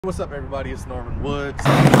What's up everybody, it's Norman Woods.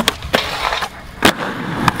 And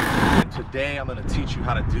today I'm going to teach you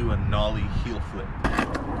how to do a nollie heel flip.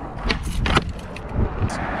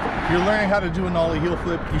 If you're learning how to do a nollie heel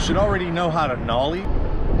flip, you should already know how to nollie.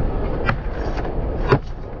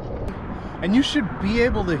 And you should be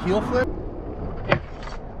able to heel flip.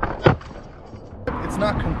 It's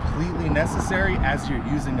not completely necessary as you're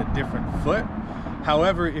using a different foot.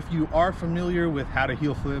 However, if you are familiar with how to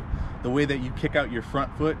heel flip, the way that you kick out your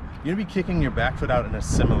front foot, you're gonna be kicking your back foot out in a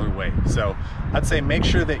similar way. So I'd say make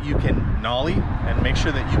sure that you can nollie and make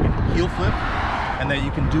sure that you can heel flip and that you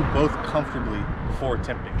can do both comfortably before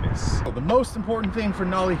attempting this. So the most important thing for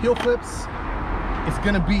nollie heel flips is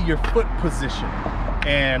gonna be your foot position.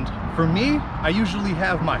 And for me, I usually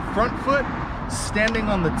have my front foot standing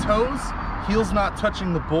on the toes, heels not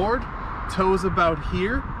touching the board, toes about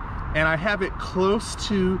here, and I have it close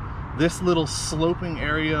to this little sloping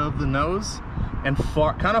area of the nose and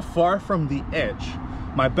kind of far from the edge.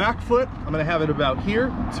 My back foot, I'm gonna have it about here,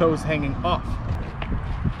 toes hanging off.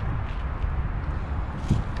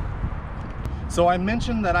 So I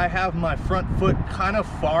mentioned that I have my front foot kind of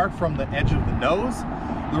far from the edge of the nose.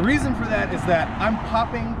 The reason for that is that I'm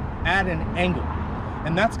popping at an angle,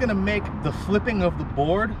 and that's gonna make the flipping of the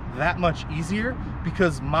board that much easier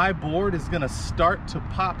because my board is gonna start to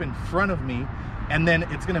pop in front of me, and then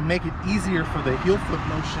it's gonna make it easier for the heel flip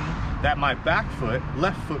motion that my back foot,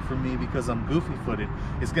 left foot for me because I'm goofy footed,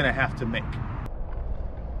 is gonna have to make.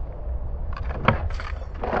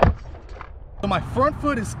 So my front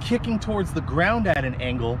foot is kicking towards the ground at an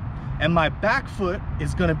angle, and my back foot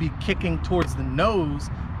is gonna be kicking towards the nose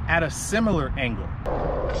at a similar angle.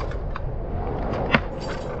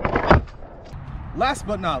 Last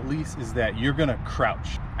but not least is that you're gonna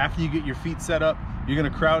crouch. After you get your feet set up, you're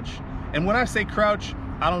gonna crouch. And when I say crouch,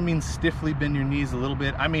 I don't mean stiffly bend your knees a little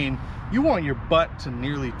bit. I mean, you want your butt to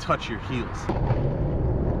nearly touch your heels.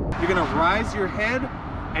 You're gonna rise your head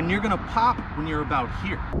and you're gonna pop when you're about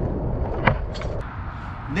here.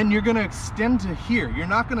 And then you're gonna extend to here. You're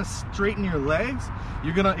not gonna straighten your legs.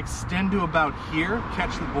 You're gonna extend to about here,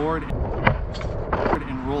 catch the board,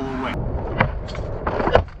 and roll away.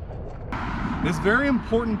 It's very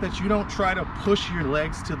important that you don't try to push your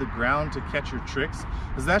legs to the ground to catch your tricks,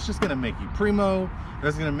 because that's just gonna make you primo,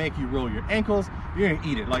 that's gonna make you roll your ankles, you're gonna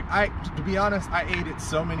eat it. Like to be honest, I ate it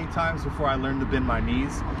so many times before I learned to bend my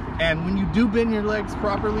knees. And when you do bend your legs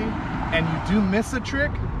properly and you do miss a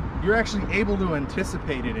trick, you're actually able to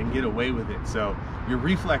anticipate it and get away with it. So your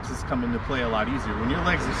reflexes come into play a lot easier. When your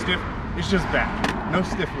legs are stiff, it's just back, no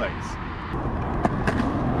stiff legs.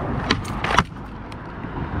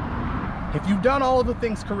 If you've done all of the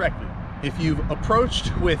things correctly, if you've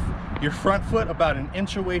approached with your front foot about an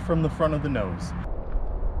inch away from the front of the nose,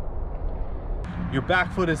 your back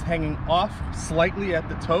foot is hanging off slightly at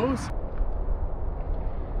the toes,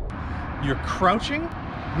 you're crouching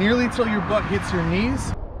nearly till your butt hits your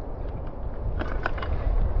knees,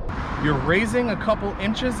 you're raising a couple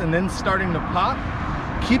inches and then starting to pop,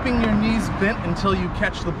 keeping your knees bent until you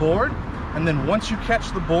catch the board. And then once you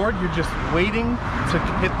catch the board, you're just waiting to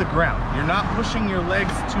hit the ground. You're not pushing your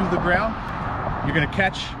legs to the ground. You're gonna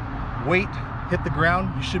catch, wait, hit the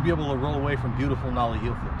ground. You should be able to roll away from beautiful nollie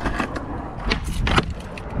heel flips.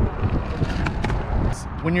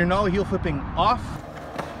 When you're nollie heel flipping off,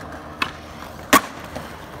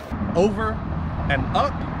 over, and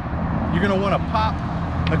up, you're gonna wanna pop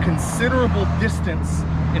a considerable distance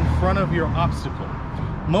in front of your obstacle.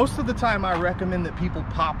 Most of the time I recommend that people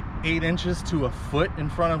pop 8 inches to a foot in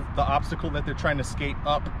front of the obstacle that they're trying to skate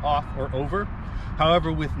up, off, or over.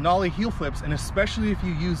 However, with nollie heel flips, and especially if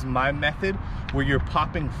you use my method where you're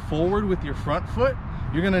popping forward with your front foot,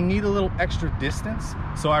 you're gonna need a little extra distance.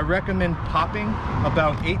 So I recommend popping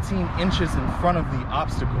about 18 inches in front of the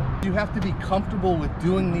obstacle. You have to be comfortable with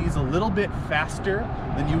doing these a little bit faster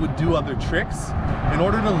than you would do other tricks in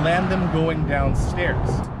order to land them going downstairs.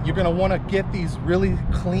 You're gonna wanna get these really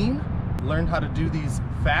clean, learn how to do these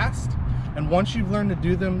fast, and once you've learned to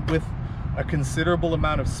do them with a considerable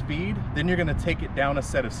amount of speed, then you're gonna take it down a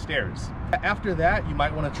set of stairs. After that, you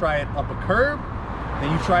might wanna try it up a curb,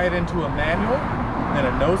 then you try it into a manual, then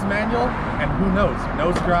a nose manual, and who knows,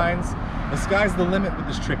 nose grinds. The sky's the limit with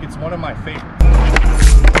this trick. It's one of my favorites.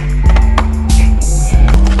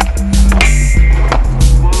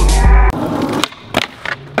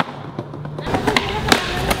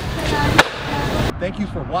 Thank you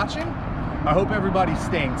for watching. I hope everybody's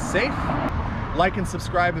staying safe. Like and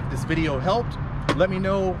subscribe if this video helped. Let me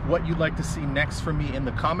know what you'd like to see next from me in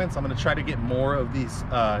the comments. I'm gonna try to get more of these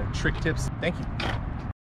trick tips. Thank you.